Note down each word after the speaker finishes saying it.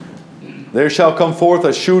There shall come forth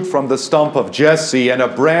a shoot from the stump of Jesse, and a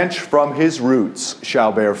branch from his roots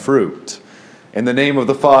shall bear fruit. In the name of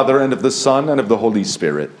the Father, and of the Son, and of the Holy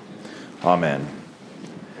Spirit. Amen.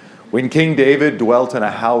 When King David dwelt in a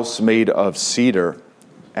house made of cedar,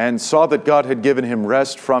 and saw that God had given him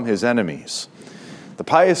rest from his enemies, the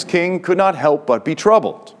pious king could not help but be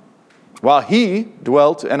troubled. While he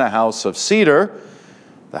dwelt in a house of cedar,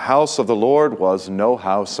 the house of the Lord was no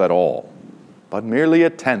house at all, but merely a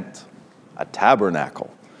tent, a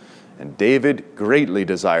tabernacle, and David greatly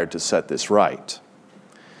desired to set this right.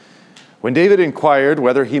 When David inquired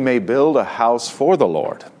whether he may build a house for the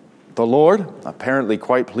Lord, apparently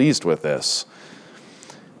quite pleased with this,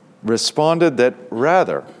 responded that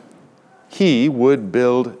rather he would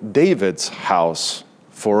build David's house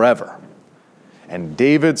forever, and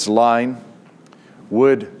David's line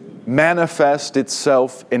would manifest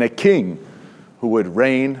itself in a king who would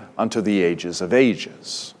reign unto the ages of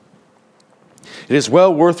ages. It is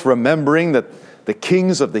well worth remembering that the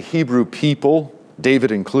kings of the Hebrew people,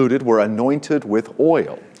 David included, were anointed with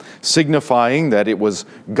oil, signifying that it was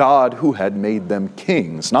God who had made them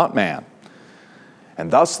kings, not man.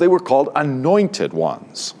 And thus they were called anointed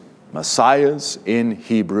ones, Messiahs in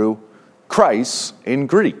Hebrew, Christ in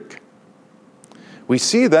Greek. We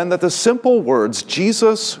see then that the simple words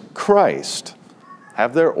Jesus Christ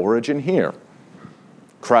have their origin here.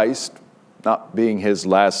 Christ not being his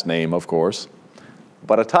last name, of course,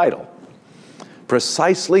 but a title,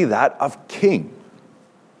 precisely that of king.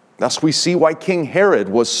 Thus we see why King Herod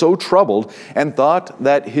was so troubled and thought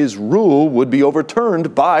that his rule would be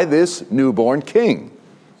overturned by this newborn king.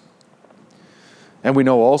 And we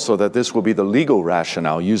know also that this will be the legal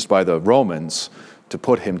rationale used by the Romans to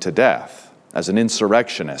put him to death as an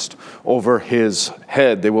insurrectionist. Over his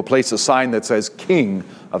head they will place a sign that says, King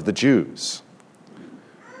of the Jews.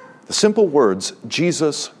 The simple words,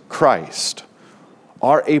 Jesus Christ,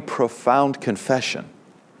 are a profound confession.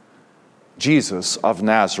 Jesus of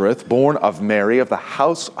Nazareth, born of Mary, of the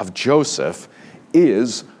house of Joseph,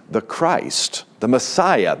 is the Christ, the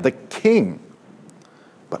Messiah, the King.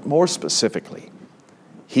 But more specifically,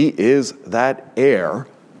 he is that heir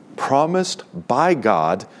promised by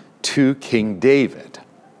God to King David.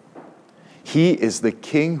 He is the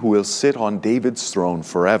king who will sit on David's throne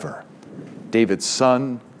forever. David's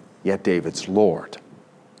son, yet David's Lord.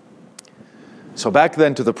 So back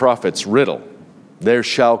then to the prophet's riddle. There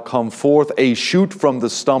shall come forth a shoot from the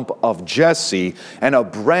stump of Jesse, and a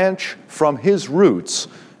branch from his roots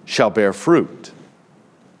shall bear fruit.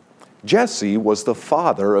 Jesse was the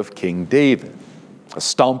father of King David. A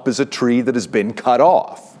stump is a tree that has been cut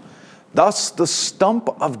off. Thus, the stump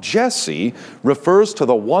of Jesse refers to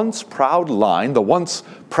the once proud line, the once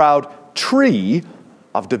proud tree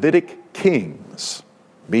of Davidic kings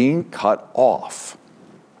being cut off.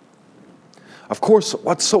 Of course,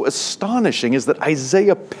 what's so astonishing is that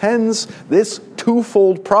Isaiah pens this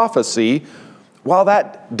twofold prophecy while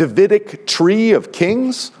that Davidic tree of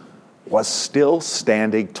kings was still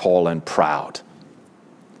standing tall and proud.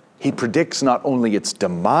 He predicts not only its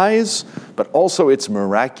demise, but also its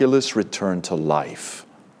miraculous return to life.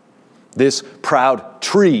 This proud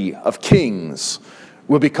tree of kings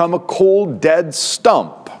will become a cold, dead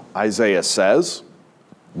stump, Isaiah says.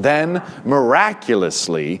 Then,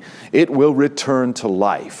 miraculously, it will return to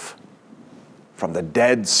life. From the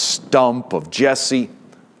dead stump of Jesse,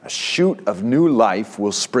 a shoot of new life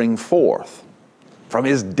will spring forth. From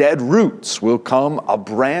his dead roots will come a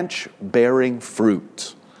branch bearing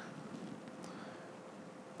fruit.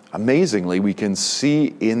 Amazingly, we can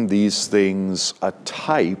see in these things a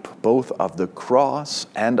type both of the cross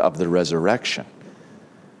and of the resurrection.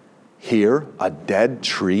 Here, a dead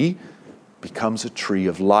tree becomes a tree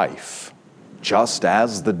of life, just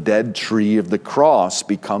as the dead tree of the cross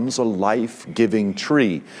becomes a life-giving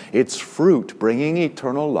tree, its fruit bringing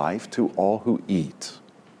eternal life to all who eat.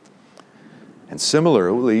 And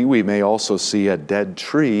similarly, we may also see a dead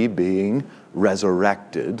tree being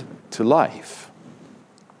resurrected to life.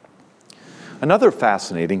 Another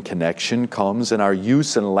fascinating connection comes in our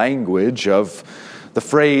use and language of the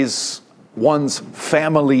phrase, one's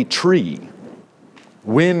family tree.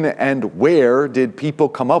 When and where did people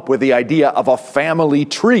come up with the idea of a family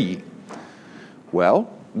tree?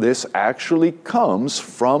 Well, this actually comes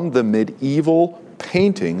from the medieval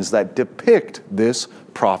paintings that depict this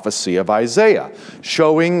prophecy of Isaiah,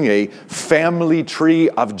 showing a family tree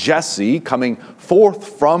of Jesse coming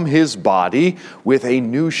forth from his body with a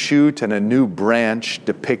new shoot and a new branch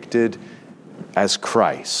depicted as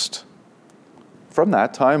Christ. From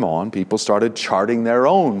that time on, people started charting their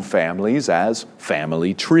own families as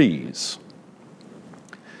family trees.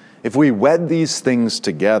 If we wed these things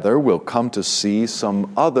together, we'll come to see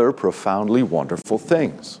some other profoundly wonderful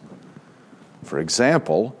things. For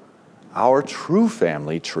example, our true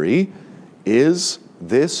family tree is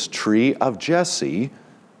this tree of Jesse,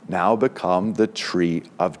 now become the tree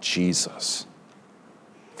of Jesus.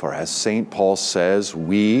 For as St. Paul says,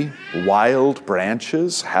 we, wild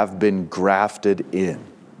branches, have been grafted in.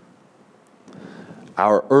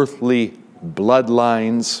 Our earthly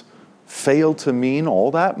bloodlines fail to mean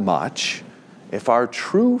all that much if our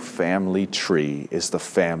true family tree is the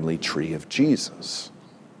family tree of Jesus,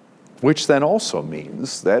 which then also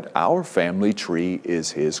means that our family tree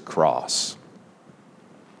is his cross.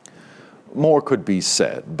 More could be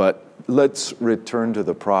said, but let's return to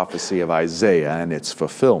the prophecy of Isaiah and its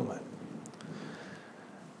fulfillment.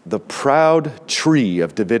 The proud tree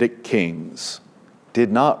of Davidic kings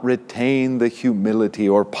did not retain the humility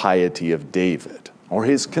or piety of David, or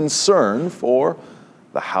his concern for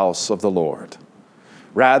the house of the Lord.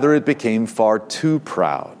 Rather, it became far too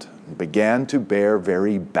proud and began to bear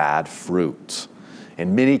very bad fruit.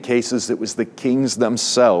 In many cases, it was the kings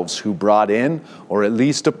themselves who brought in, or at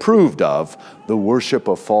least approved of, the worship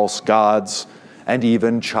of false gods and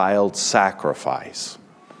even child sacrifice,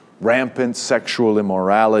 rampant sexual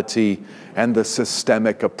immorality, and the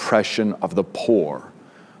systemic oppression of the poor,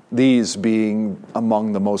 these being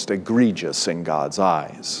among the most egregious in God's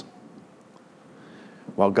eyes.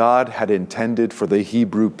 While God had intended for the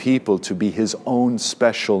Hebrew people to be his own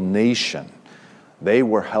special nation, they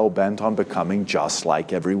were hell-bent on becoming just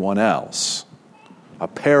like everyone else. A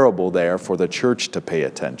parable there for the church to pay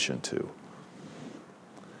attention to.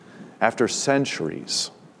 After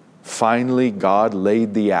centuries, finally God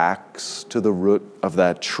laid the axe to the root of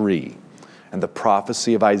that tree, and the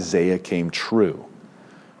prophecy of Isaiah came true.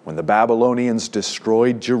 When the Babylonians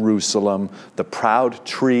destroyed Jerusalem, the proud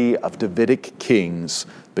tree of Davidic kings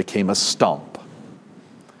became a stump.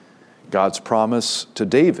 God's promise to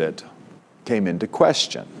David came into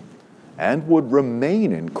question and would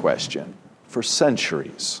remain in question for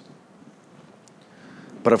centuries.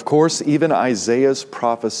 But of course, even Isaiah's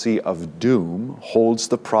prophecy of doom holds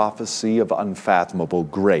the prophecy of unfathomable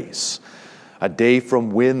grace. A day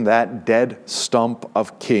from when that dead stump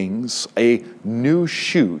of kings, a new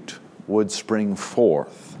shoot would spring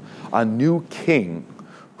forth, a new king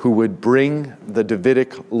who would bring the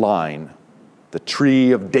Davidic line, the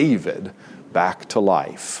tree of David, back to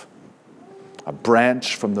life. A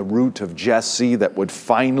branch from the root of Jesse that would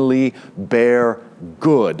finally bear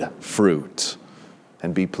good fruit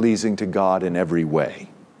and be pleasing to God in every way.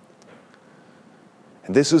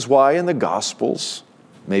 And this is why in the Gospels,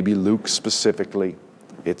 maybe Luke specifically,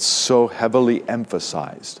 it's so heavily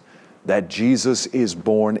emphasized that Jesus is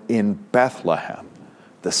born in Bethlehem,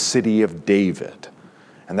 the city of David,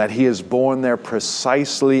 and that he is born there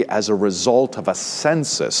precisely as a result of a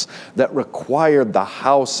census that required the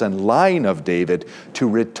house and line of David to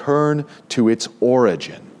return to its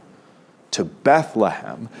origin, to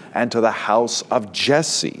Bethlehem and to the house of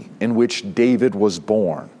Jesse in which David was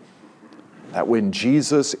born. That when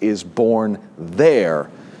Jesus is born there,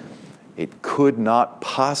 it could not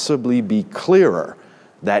possibly be clearer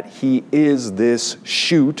that he is this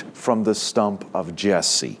shoot from the stump of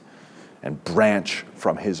Jesse and branch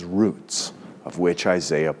from his roots, of which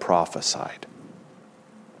Isaiah prophesied.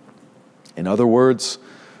 In other words,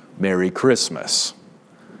 Merry Christmas.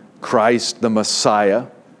 Christ the Messiah,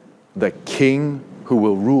 the King who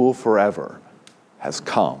will rule forever, has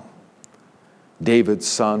come. David's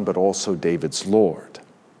son, but also David's Lord.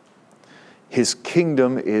 His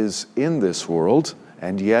kingdom is in this world,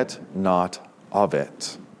 and yet not of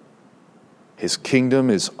it. His kingdom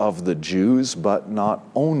is of the Jews, but not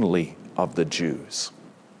only of the Jews.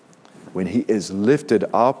 When he is lifted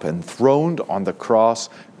up and throned on the cross,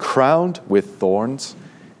 crowned with thorns,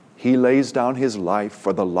 he lays down his life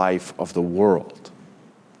for the life of the world.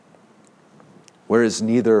 Whereas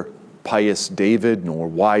neither pious David, nor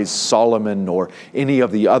wise Solomon, nor any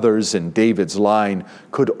of the others in David's line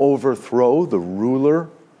could overthrow the ruler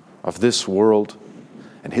of this world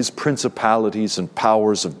and his principalities and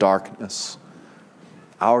powers of darkness,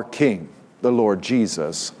 our King, the Lord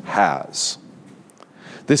Jesus, has.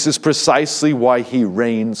 This is precisely why he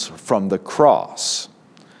reigns from the cross.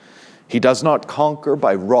 He does not conquer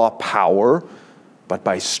by raw power, but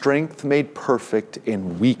by strength made perfect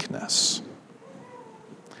in weakness.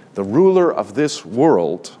 The ruler of this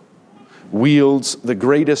world wields the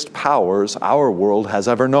greatest powers our world has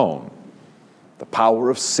ever known. The power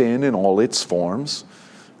of sin in all its forms,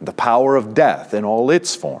 the power of death in all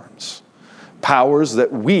its forms. Powers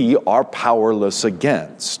that we are powerless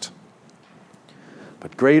against.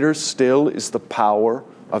 But greater still is the power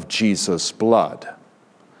of Jesus' blood.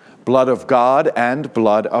 Blood of God and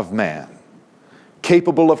blood of man,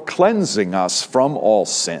 capable of cleansing us from all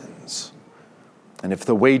sins. And if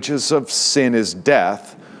the wages of sin is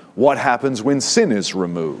death, what happens when sin is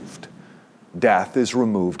removed? Death is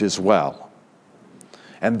removed as well.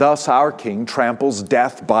 And thus our King tramples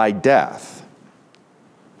death by death.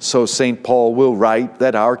 So St. Paul will write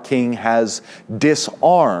that our King has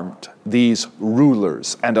disarmed these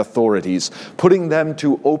rulers and authorities, putting them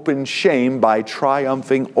to open shame by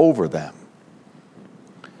triumphing over them.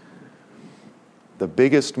 The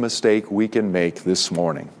biggest mistake we can make this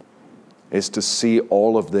morning is to see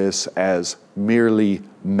all of this as merely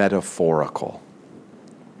metaphorical.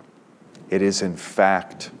 It is in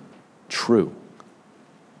fact true.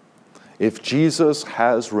 If Jesus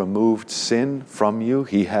has removed sin from you,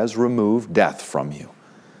 he has removed death from you.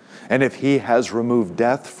 And if he has removed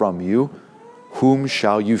death from you, whom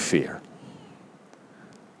shall you fear?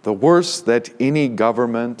 The worst that any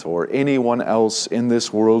government or anyone else in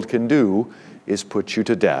this world can do is put you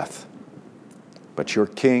to death. But your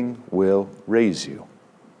King will raise you,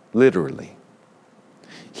 literally.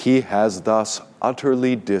 He has thus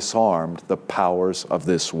utterly disarmed the powers of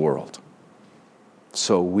this world.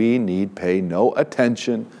 So we need pay no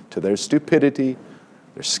attention to their stupidity,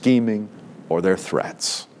 their scheming, or their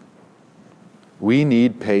threats. We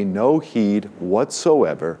need pay no heed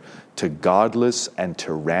whatsoever to godless and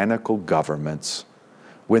tyrannical governments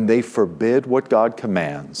when they forbid what God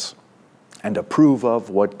commands and approve of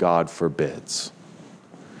what God forbids.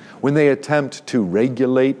 When they attempt to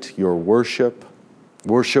regulate your worship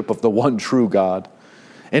of the one true God,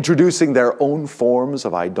 introducing their own forms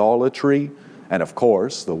of idolatry and, of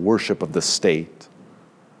course, the worship of the state,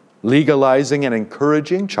 legalizing and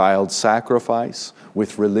encouraging child sacrifice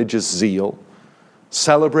with religious zeal,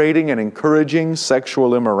 celebrating and encouraging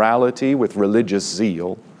sexual immorality with religious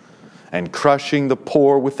zeal, and crushing the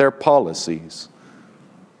poor with their policies.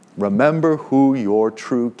 Remember who your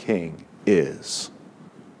true King is.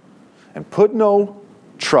 And put no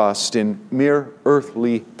trust in mere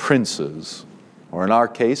earthly princes, or in our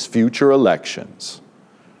case, future elections.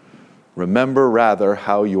 Remember rather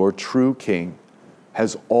how your true King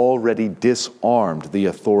has already disarmed the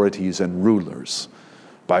authorities and rulers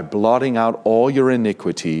by blotting out all your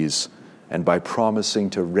iniquities and by promising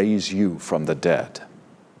to raise you from the dead.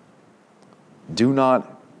 Do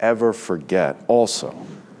not ever forget also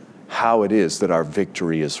how it is that our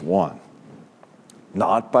victory is won.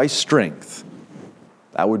 Not by strength,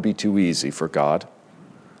 that would be too easy for God,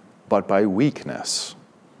 but by weakness.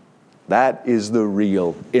 That is the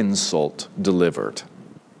real insult delivered.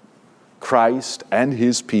 Christ and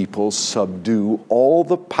his people subdue all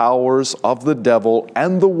the powers of the devil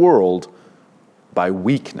and the world by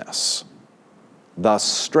weakness. Thus,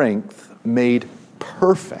 strength made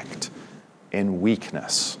perfect in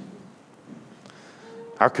weakness.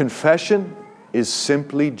 Our confession is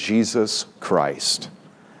simply Jesus Christ.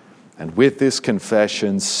 And with this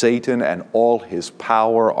confession, Satan and all his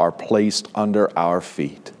power are placed under our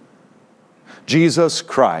feet. Jesus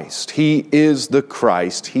Christ, he is the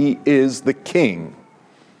Christ, he is the King.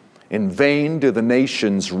 In vain do the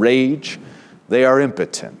nations rage, they are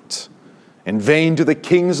impotent. In vain do the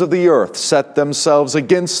kings of the earth set themselves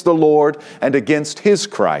against the Lord and against his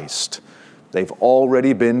Christ. They've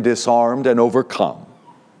already been disarmed and overcome.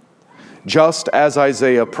 Just as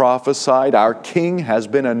Isaiah prophesied, our King has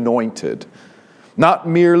been anointed, not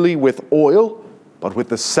merely with oil, but with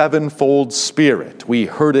the sevenfold Spirit. We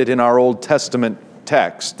heard it in our Old Testament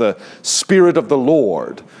text, the Spirit of the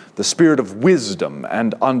Lord, the Spirit of wisdom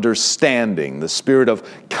and understanding, the Spirit of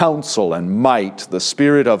counsel and might, the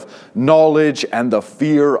Spirit of knowledge and the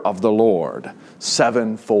fear of the Lord,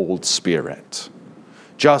 sevenfold Spirit.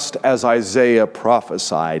 Just as Isaiah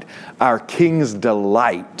prophesied, our King's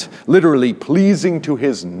delight, literally pleasing to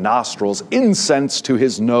his nostrils, incense to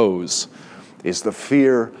his nose, is the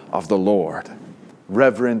fear of the Lord.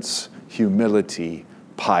 Reverence, humility,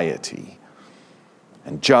 piety.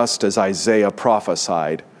 And just as Isaiah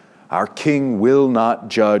prophesied, our King will not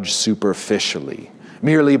judge superficially,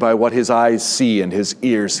 merely by what his eyes see and his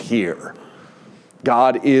ears hear.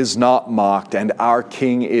 God is not mocked, and our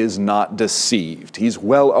King is not deceived. He's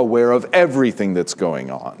well aware of everything that's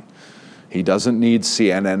going on. He doesn't need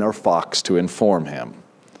CNN or Fox to inform him.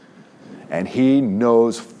 And he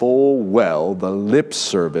knows full well the lip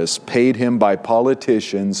service paid him by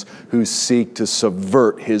politicians who seek to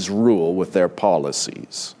subvert his rule with their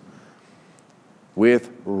policies.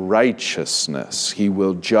 With righteousness, he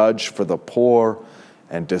will judge for the poor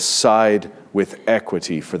and decide with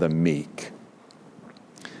equity for the meek.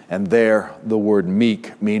 And there the word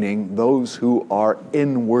meek, meaning those who are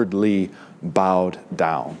inwardly bowed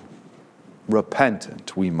down.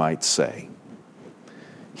 Repentant, we might say.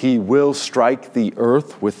 He will strike the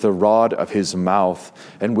earth with the rod of his mouth,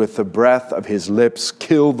 and with the breath of his lips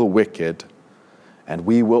kill the wicked, and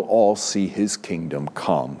we will all see his kingdom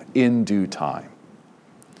come in due time.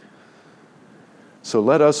 So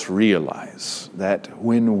let us realize that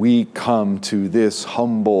when we come to this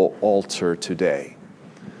humble altar today,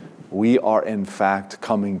 we are in fact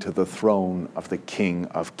coming to the throne of the King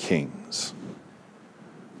of Kings.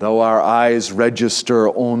 Though our eyes register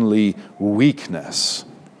only weakness,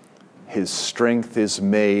 his strength is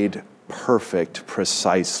made perfect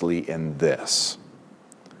precisely in this.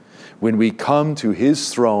 When we come to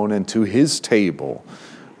his throne and to his table,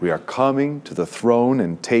 we are coming to the throne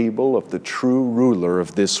and table of the true ruler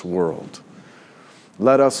of this world.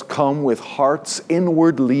 Let us come with hearts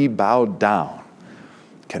inwardly bowed down,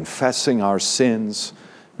 confessing our sins,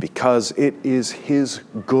 because it is his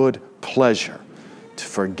good pleasure to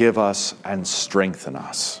forgive us and strengthen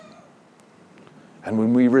us. And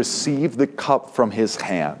when we receive the cup from his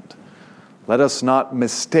hand, let us not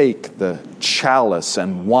mistake the chalice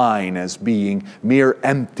and wine as being mere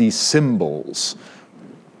empty symbols,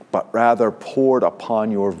 but rather poured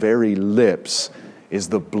upon your very lips is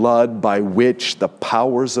the blood by which the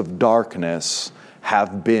powers of darkness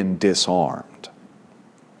have been disarmed.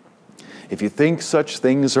 If you think such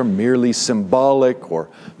things are merely symbolic or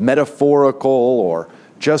metaphorical or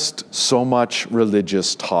just so much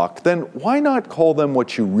religious talk, then why not call them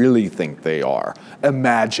what you really think they are,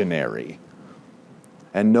 imaginary?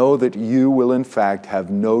 And know that you will in fact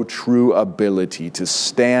have no true ability to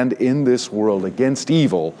stand in this world against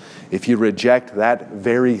evil if you reject that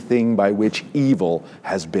very thing by which evil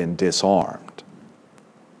has been disarmed.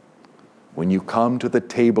 When you come to the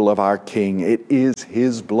table of our King, it is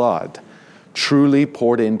his blood truly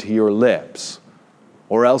poured into your lips,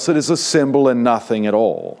 or else it is a symbol and nothing at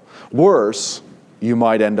all. Worse, you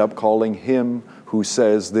might end up calling him who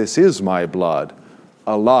says, "This is my blood,"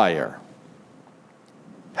 a liar.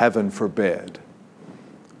 Heaven forbid.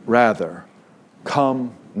 Rather,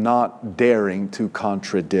 come not daring to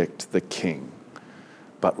contradict the King,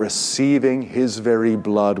 but receiving his very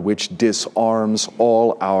blood which disarms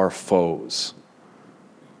all our foes,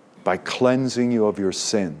 by cleansing you of your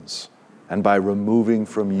sins and by removing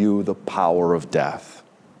from you the power of death.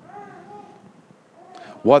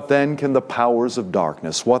 What then can the powers of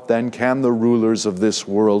darkness, what then can the rulers of this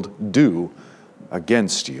world do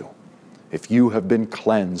against you, if you have been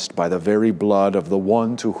cleansed by the very blood of the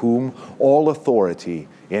one to whom all authority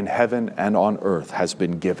in heaven and on earth has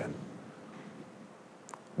been given?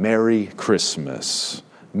 Merry Christmas.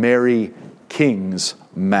 Merry King's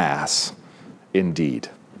Mass, indeed.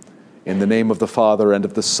 In the name of the Father, and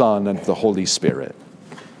of the Son, and of the Holy Spirit.